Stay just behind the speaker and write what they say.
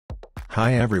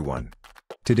Hi everyone.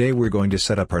 Today we're going to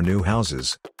set up our new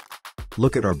houses.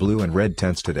 Look at our blue and red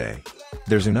tents today.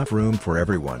 There's enough room for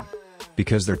everyone.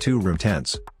 Because they're 2-room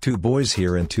tents, 2 boys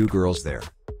here and 2 girls there.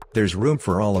 There's room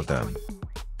for all of them.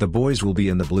 The boys will be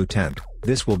in the blue tent,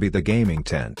 this will be the gaming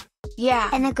tent. Yeah.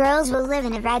 And the girls will live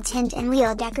in a red tent and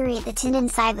we'll decorate the tent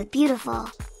inside with beautiful,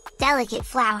 delicate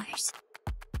flowers.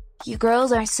 You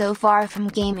girls are so far from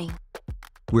gaming.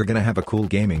 We're gonna have a cool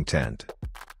gaming tent.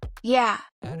 Yeah.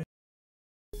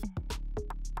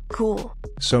 Cool.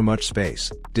 So much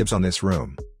space, dibs on this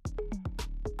room.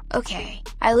 Okay,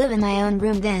 I live in my own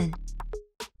room then.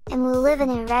 And we'll live in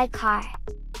a red car.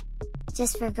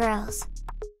 Just for girls.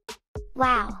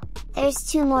 Wow, there's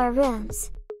 2 more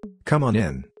rooms. Come on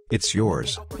in, it's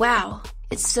yours. Wow,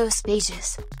 it's so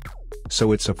spacious.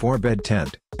 So it's a 4-bed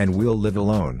tent, and we'll live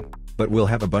alone, but we'll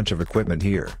have a bunch of equipment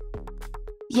here.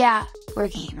 Yeah, we're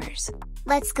gamers.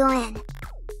 Let's go in.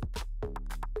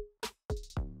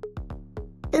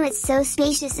 Ooh, it's so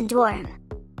spacious and warm.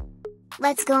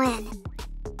 Let's go in.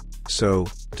 So,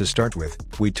 to start with,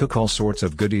 we took all sorts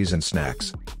of goodies and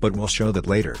snacks, but we'll show that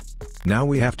later. Now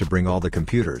we have to bring all the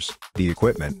computers, the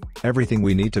equipment, everything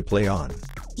we need to play on.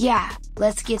 Yeah,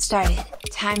 let's get started,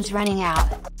 time's running out.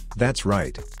 That's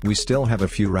right, we still have a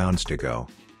few rounds to go.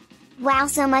 Wow,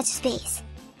 so much space.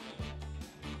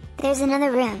 There's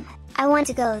another room, I want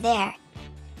to go there.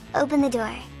 Open the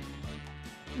door.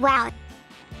 Wow,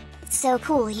 it's so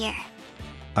cool here.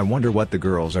 I wonder what the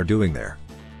girls are doing there.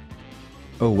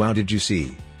 Oh wow, did you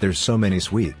see, there's so many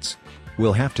suites.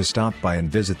 We'll have to stop by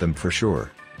and visit them for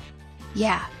sure.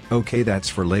 Yeah. Okay, that's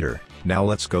for later, now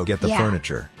let's go get the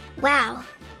furniture. Wow.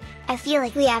 I feel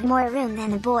like we have more room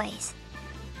than the boys.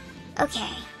 Okay,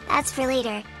 that's for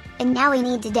later, and now we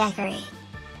need to decorate.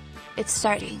 It's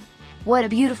starting. What a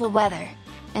beautiful weather.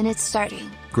 And it's starting.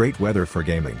 Great weather for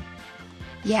gaming.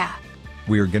 Yeah.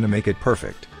 We're gonna make it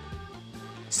perfect.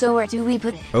 So where do we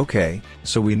put it? Okay,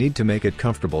 so we need to make it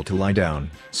comfortable to lie down,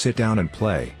 sit down and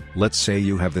play. Let's say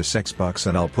you have this Xbox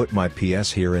and I'll put my PS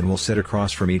here and we'll sit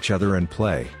across from each other and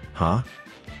play, huh?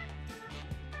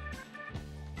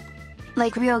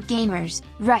 Like real gamers,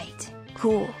 right?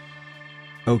 Cool.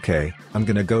 Okay, I'm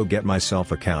gonna go get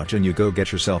myself a couch and you go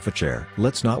get yourself a chair.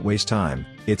 Let's not waste time,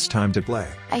 it's time to play.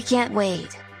 I can't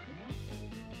wait.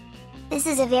 This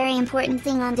is a very important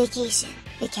thing on vacation,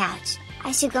 the couch.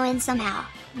 I should go in somehow.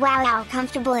 Wow, how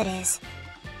comfortable it is.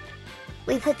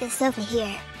 We put the sofa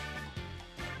here.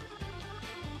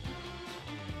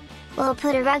 We'll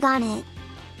put a rug on it.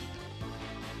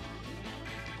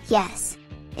 Yes,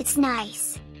 it's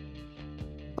nice.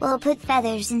 We'll put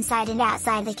feathers inside and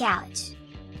outside the couch.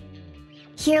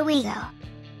 Here we go.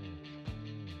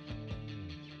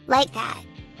 Like that.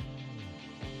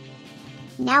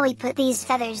 Now we put these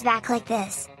feathers back like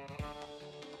this.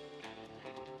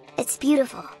 It's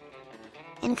beautiful.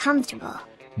 And comfortable.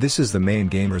 This is the main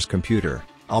gamer's computer,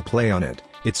 I'll play on it,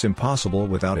 it's impossible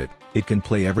without it, it can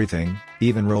play everything,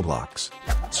 even Roblox.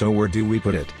 So where do we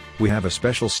put it? We have a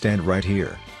special stand right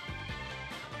here.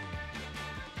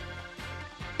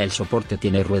 El soporte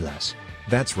tiene ruedas.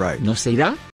 That's right. ¿No se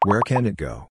irá? Where can it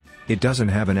go? It doesn't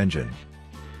have an engine.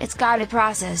 It's got a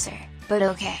processor, but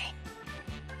okay.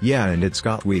 Yeah, and it's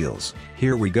got wheels.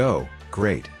 Here we go,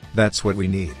 great, that's what we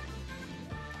need.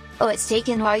 Oh, it's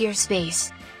taken all your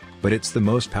space. But it's the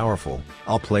most powerful.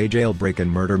 I'll play Jailbreak and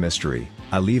Murder Mystery,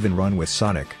 I'll even run with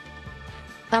Sonic.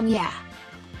 Yeah.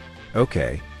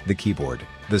 Okay, the keyboard,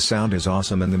 the sound is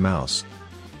awesome and the mouse.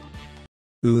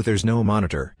 Ooh, there's no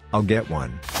monitor, I'll get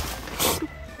one.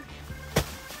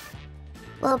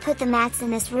 We'll put the mats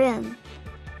in this room.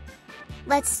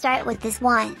 Let's start with this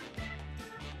one.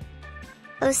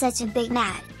 Oh, such a big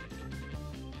mat.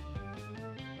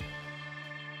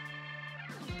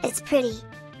 It's pretty.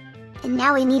 And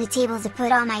now we need a table to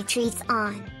put all my treats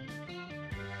on.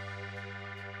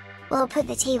 We'll put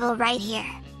the table right here.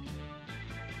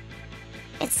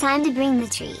 It's time to bring the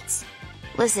treats.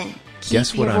 Listen, keep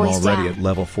Guess what, your I'm voice already down. at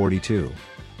level 42.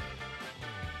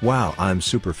 Wow, I'm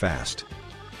super fast.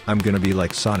 I'm gonna be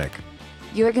like Sonic.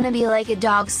 You're gonna be like a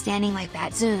dog standing like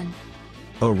that soon.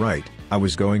 Oh right, I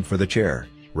was going for the chair,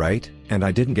 right? And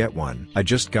I didn't get one. I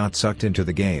just got sucked into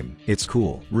the game. It's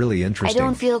cool, really I interesting.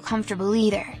 don't feel comfortable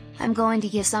either. I'm going to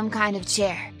get some kind of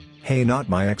chair. Hey, not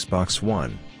my Xbox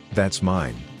One. That's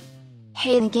mine.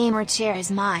 Hey, the gamer chair is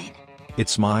mine.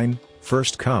 It's mine,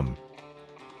 first come.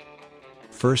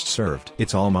 First served.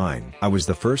 It's all mine. I was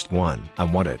the first one. I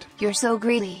want it. You're so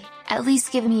greedy. At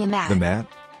least give me a mat. The mat?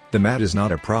 The mat is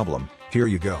not a problem. Here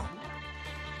you go.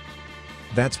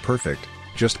 That's perfect.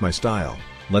 Just my style.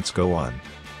 Let's go on.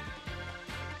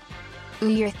 Ooh,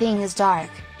 your thing is dark.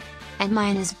 And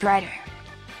mine is brighter.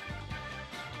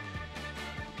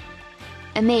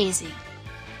 Amazing.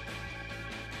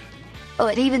 Oh,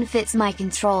 it even fits my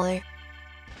controller.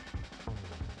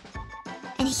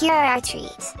 And here are our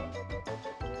treats.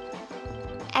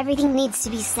 Everything needs to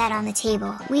be set on the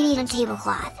table. We need a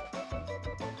tablecloth.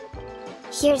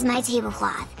 Here's my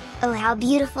tablecloth. Oh, how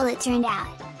beautiful it turned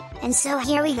out. And so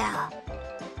here we go.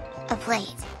 A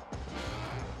plate.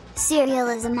 Cereal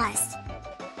is a must.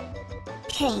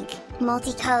 Pink,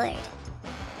 multicolored.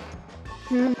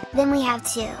 Then we have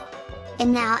two.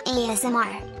 And now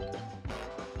ASMR.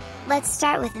 Let's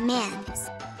start with the man's.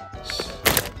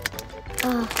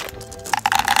 Oh.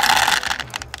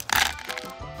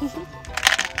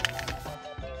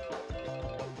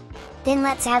 Then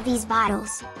let's have these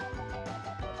bottles.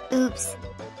 Oops.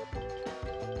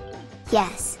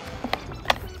 Yes.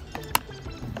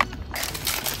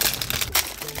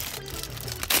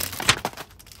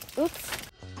 Oops.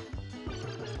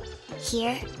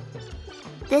 Here.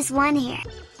 This one here.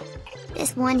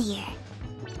 This one here.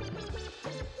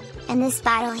 And this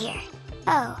bottle here.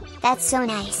 Oh, that's so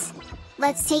nice.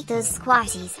 Let's take those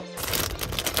squashies.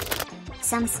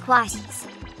 Some squashies.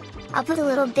 I'll put a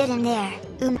little bit in there.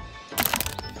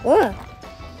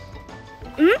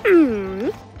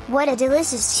 What a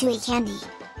delicious chewy candy.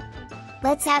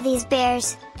 Let's have these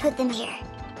bears, put them here.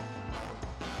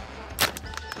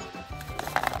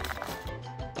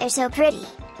 They're so pretty.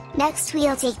 Next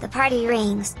we'll take the party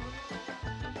rings.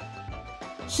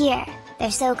 Here,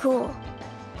 they're so cool.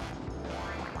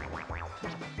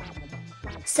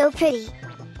 So pretty.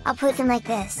 I'll put them like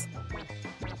this.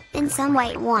 And some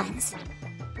white ones.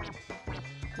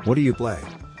 What do you play?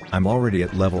 I'm already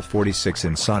at level 46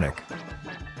 in Sonic.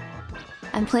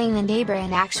 I'm playing the neighbor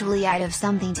and actually out of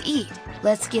something to eat.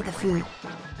 Let's get the food.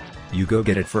 You go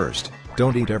get it first,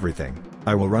 don't eat everything.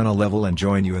 I will run a level and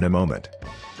join you in a moment.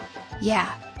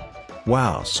 Yeah.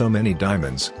 Wow, so many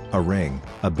diamonds, a ring,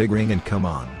 a big ring, and come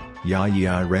on. Yeah,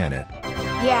 I ran it.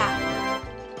 Yeah.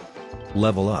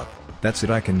 Level up, that's it,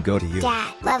 I can go to you.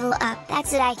 Dad, level up,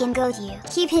 that's it, I can go to you.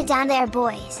 Keep it down there,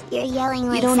 boys. You're yelling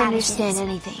like You don't savages. understand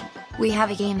anything. We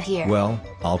have a game here. Well,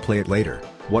 I'll play it later.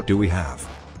 What do we have?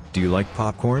 Do you like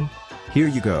popcorn? Here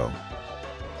you go.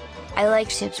 I like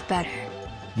chips better.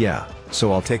 Yeah,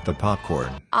 so I'll take the popcorn.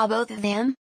 Both of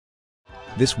them?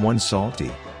 This one's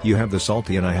salty. You have the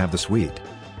salty and I have the sweet.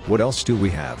 What else do we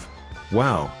have?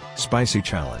 Wow, spicy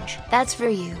challenge. That's for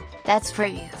you. That's for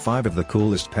you. 5 of the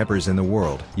coolest peppers in the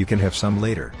world. You can have some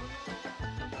later.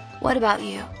 What about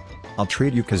you? I'll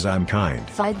treat you cause I'm kind.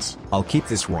 Fudge? I'll keep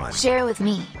this one. Share it with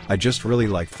me. I just really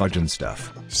like fudge and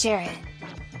stuff. Share it.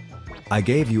 I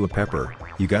gave you a pepper.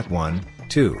 You got 1,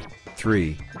 2,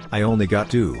 3. I only got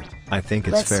 2. I think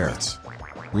it's fair. Switch.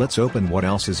 Let's open what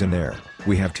else is in there.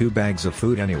 We have 2 bags of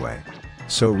food anyway.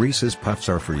 So Reese's Puffs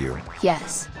are for you.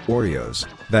 Yes. Oreos,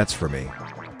 that's for me.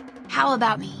 How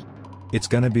about me? It's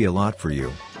gonna be a lot for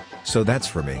you. So that's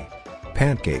for me.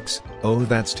 Pancakes, oh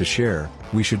that's to share.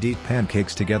 We should eat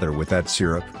pancakes together with that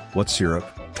syrup. What syrup?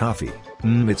 Toffee.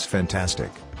 It's fantastic.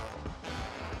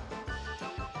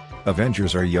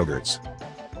 Avengers are yogurts.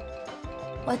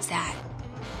 What's that?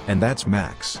 And that's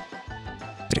Max.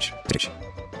 Dish.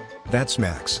 That's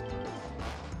Max.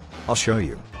 I'll show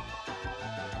you.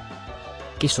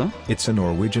 ¿Qué son? It's a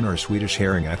Norwegian or Swedish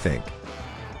herring, I think.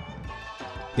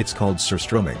 It's called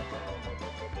surströmming.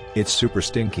 It's super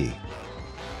stinky.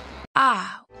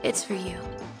 It's for you.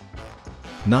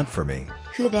 Not for me.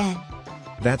 Who then?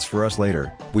 That's for us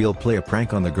later. We'll play a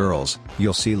prank on the girls,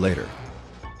 you'll see later.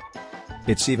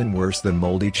 It's even worse than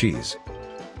moldy cheese.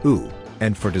 Ooh,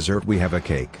 and for dessert we have a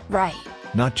cake. Right.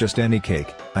 Not just any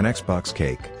cake, an Xbox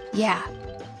cake. Yeah.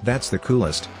 That's the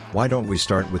coolest. Why don't we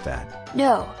start with that?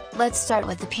 No, let's start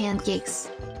with the pancakes.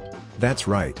 That's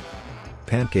right.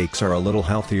 Pancakes are a little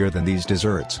healthier than these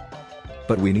desserts.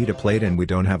 But we need a plate and we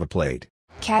don't have a plate.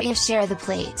 Katy, share the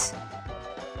plates.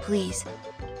 Please.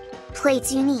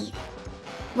 Plates you need.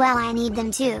 Well, I need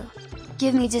them too.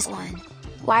 Give me just one.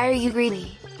 Why are you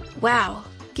greedy? Wow,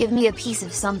 give me a piece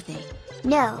of something.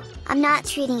 No, I'm not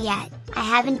treating yet. I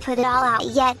haven't put it all out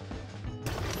yet.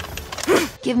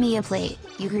 Give me a plate,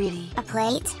 you greedy. A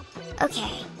plate?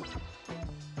 Okay.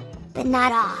 But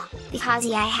not all, because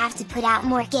I have to put out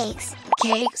more cakes.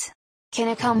 Cakes? Can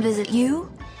I come visit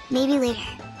you? Maybe later,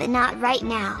 but not right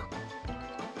now.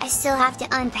 I still have to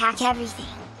unpack everything.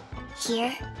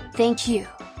 Here? Thank you.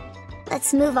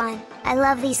 Let's move on. I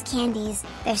love these candies,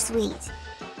 they're sweet.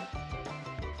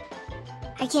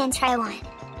 I can try one.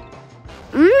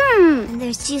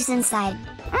 There's juice inside.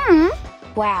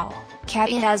 Wow,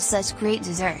 Katy has such great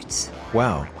desserts.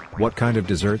 Wow, what kind of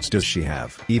desserts does she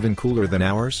have? Even cooler than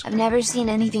ours? I've never seen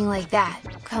anything like that.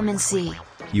 Come and see.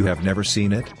 You have never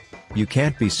seen it? You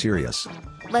can't be serious.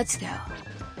 Let's go.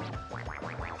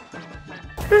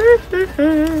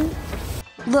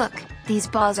 Look, these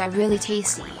balls are really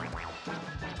tasty.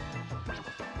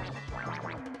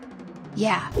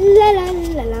 Yeah.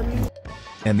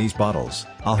 And these bottles,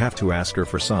 I'll have to ask her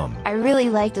for some. I really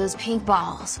like those pink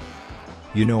balls.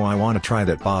 You know I want to try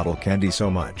that bottle candy so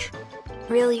much.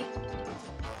 Really?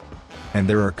 And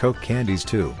there are Coke candies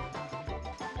too.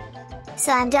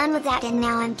 So I'm done with that and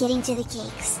now I'm getting to the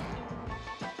cakes.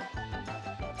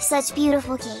 Such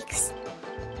beautiful cakes.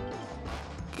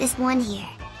 This one here.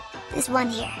 This one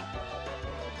here.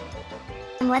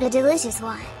 And what a delicious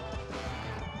one.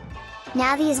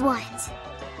 Now these ones.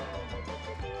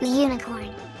 The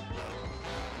unicorn.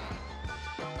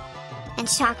 And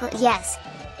chocolate, yes.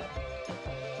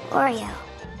 Oreo.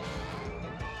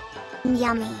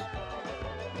 Yummy.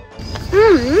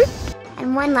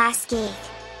 And one last cake.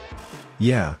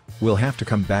 Yeah, we'll have to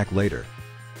come back later.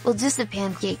 Well, just the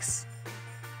pancakes.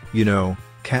 You know,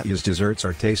 Katya's desserts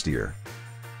are tastier.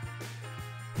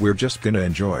 We're just gonna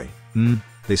enjoy.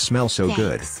 They smell so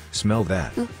good. Thanks. Smell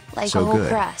that. Ooh, like so a whole good.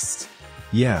 crust.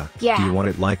 Yeah. Yeah. Do you want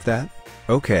it like that?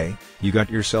 Okay, you got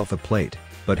yourself a plate,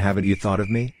 but haven't you thought of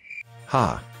me?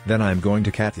 Ha, then I'm going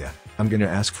to Katya. I'm gonna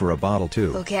ask for a bottle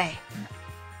too. Okay.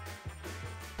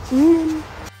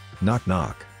 Knock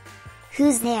knock.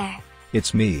 Who's there?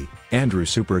 It's me, Andrew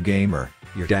Super Gamer,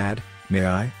 your dad. May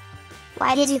I?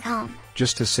 Why did you come?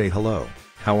 Just to say hello.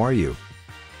 How are you?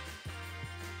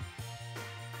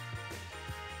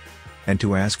 And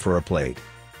to ask for a plate.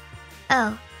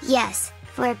 Oh, yes,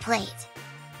 for a plate.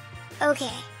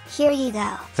 Okay, here you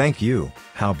go. Thank you.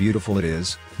 How beautiful it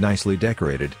is, nicely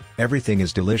decorated, everything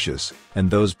is delicious, and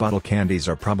those bottle candies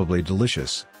are probably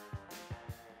delicious.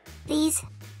 These?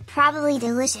 Probably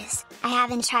delicious, I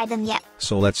haven't tried them yet.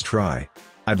 So let's try.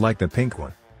 I'd like the pink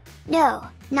one. No,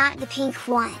 not the pink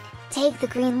one. Take the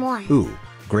green one. Ooh,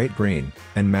 great green,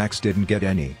 and Max didn't get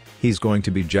any, he's going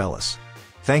to be jealous.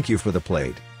 Thank you for the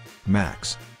plate,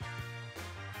 Max.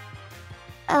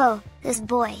 Oh, those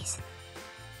boys.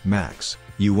 Max,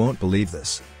 you won't believe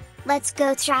this. Let's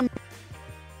go try.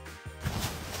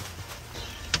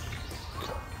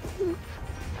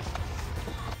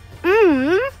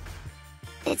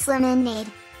 It's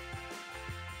lemonade.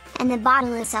 And the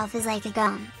bottle itself is like a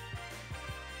gum.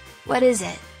 What is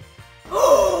it?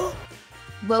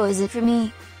 What was it for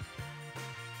me?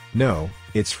 No,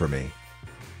 it's for me.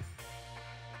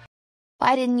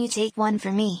 Why didn't you take one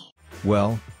for me?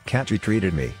 Well, Katy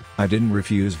treated me, I didn't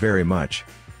refuse very much.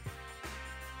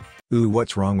 Ooh,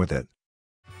 what's wrong with it?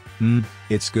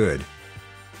 It's good.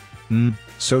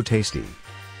 So tasty.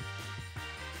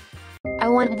 I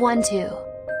want one too.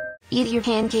 Eat your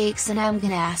pancakes and I'm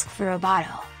gonna ask for a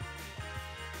bottle.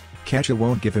 Katya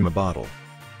won't give him a bottle.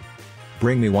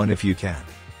 Bring me one if you can.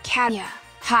 Katya,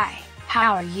 hi,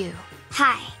 how are you?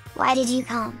 Hi, why did you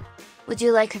come? Would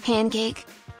you like a pancake?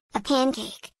 A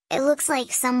pancake? It looks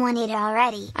like someone ate it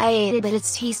already. I ate it, but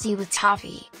it's tasty with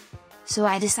toffee. So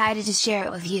I decided to share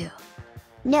it with you.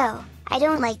 No, I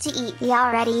don't like to eat the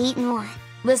already eaten one.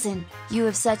 Listen, you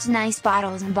have such nice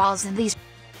bottles and balls and these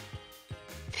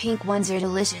pink ones are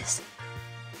delicious.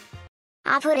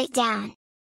 I'll put it down.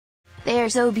 They are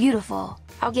so beautiful.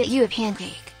 I'll get you a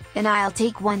pancake, and I'll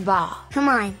take one ball. Come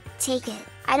on, take it.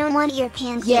 I don't want your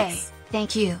pancakes. Yay,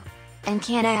 thank you. And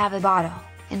can I have a bottle?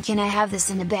 And can I have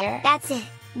this in a bear? That's it.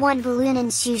 One balloon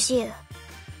and shoo.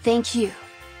 Thank you.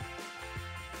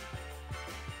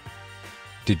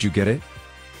 Did you get it?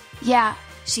 Yeah,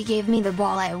 she gave me the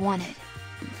ball I wanted.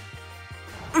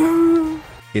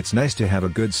 It's nice to have a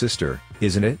good sister,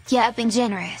 isn't it? Yep, and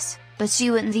generous, but she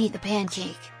wouldn't eat the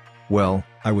pancake. Well,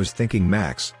 I was thinking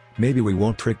Max, maybe we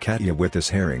won't trick Katya with this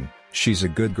herring, she's a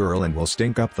good girl and will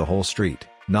stink up the whole street,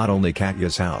 not only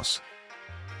Katya's house.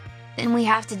 Then we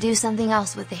have to do something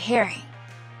else with the herring.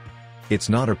 It's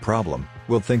not a problem,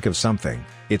 we'll think of something,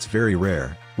 it's very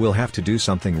rare, we'll have to do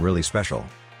something really special.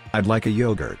 I'd like a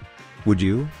yogurt. Would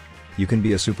you? You can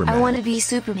be a Superman. I want to be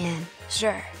Superman,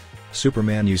 sure.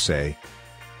 Superman, you say?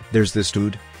 There's this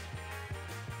dude.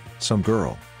 Some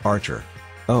girl, Archer.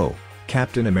 Oh,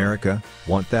 Captain America,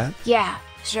 want that? Yeah,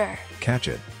 sure. Catch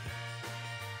it.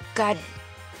 Got it.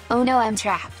 Oh no, I'm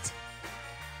trapped.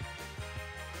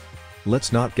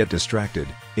 Let's not get distracted,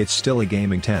 it's still a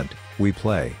gaming tent, we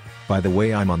play. By the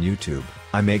way, I'm on YouTube,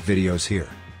 I make videos here.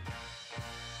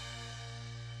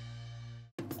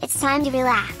 It's time to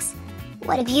relax.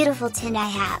 What a beautiful tent I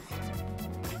have.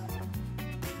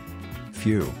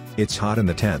 Phew, it's hot in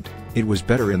the tent, it was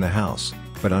better in the house,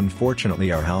 but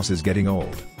unfortunately our house is getting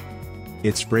old.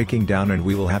 It's breaking down and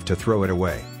we will have to throw it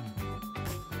away.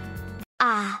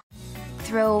 Ah.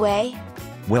 Throw away?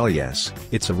 Well yes,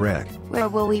 it's a wreck. Where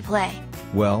will we play?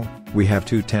 Well, we have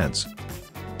 2 tents.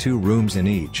 2 rooms in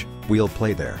each, we'll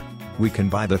play there. We can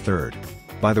buy the third.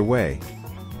 By the way,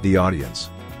 the audience.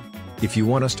 If you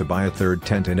want us to buy a third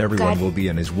tent and everyone will be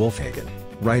in his Wolfhagen,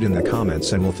 write in the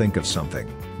comments and we'll think of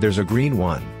something. There's a green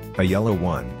one, a yellow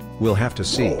one, we'll have to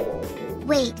see.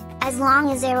 Wait, as long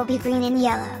as there will be green and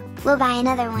yellow, we'll buy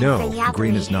another one for the operator. No,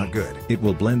 green is not good. It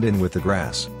will blend in with the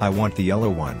grass. I want the yellow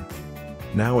one.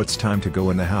 Now it's time to go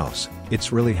in the house.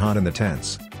 It's really hot in the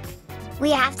tents.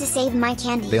 We have to save my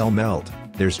candy. They'll melt.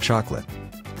 There's chocolate.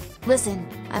 Listen,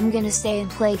 I'm gonna stay and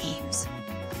play games.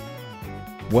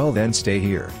 Well then stay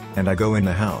here, and I go in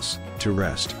the house, to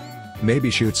rest. Maybe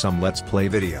shoot some Let's Play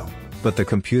video. But the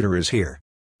computer is here.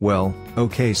 Well,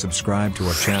 okay, subscribe to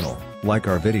our channel, like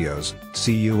our videos,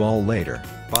 see you all later,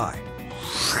 bye.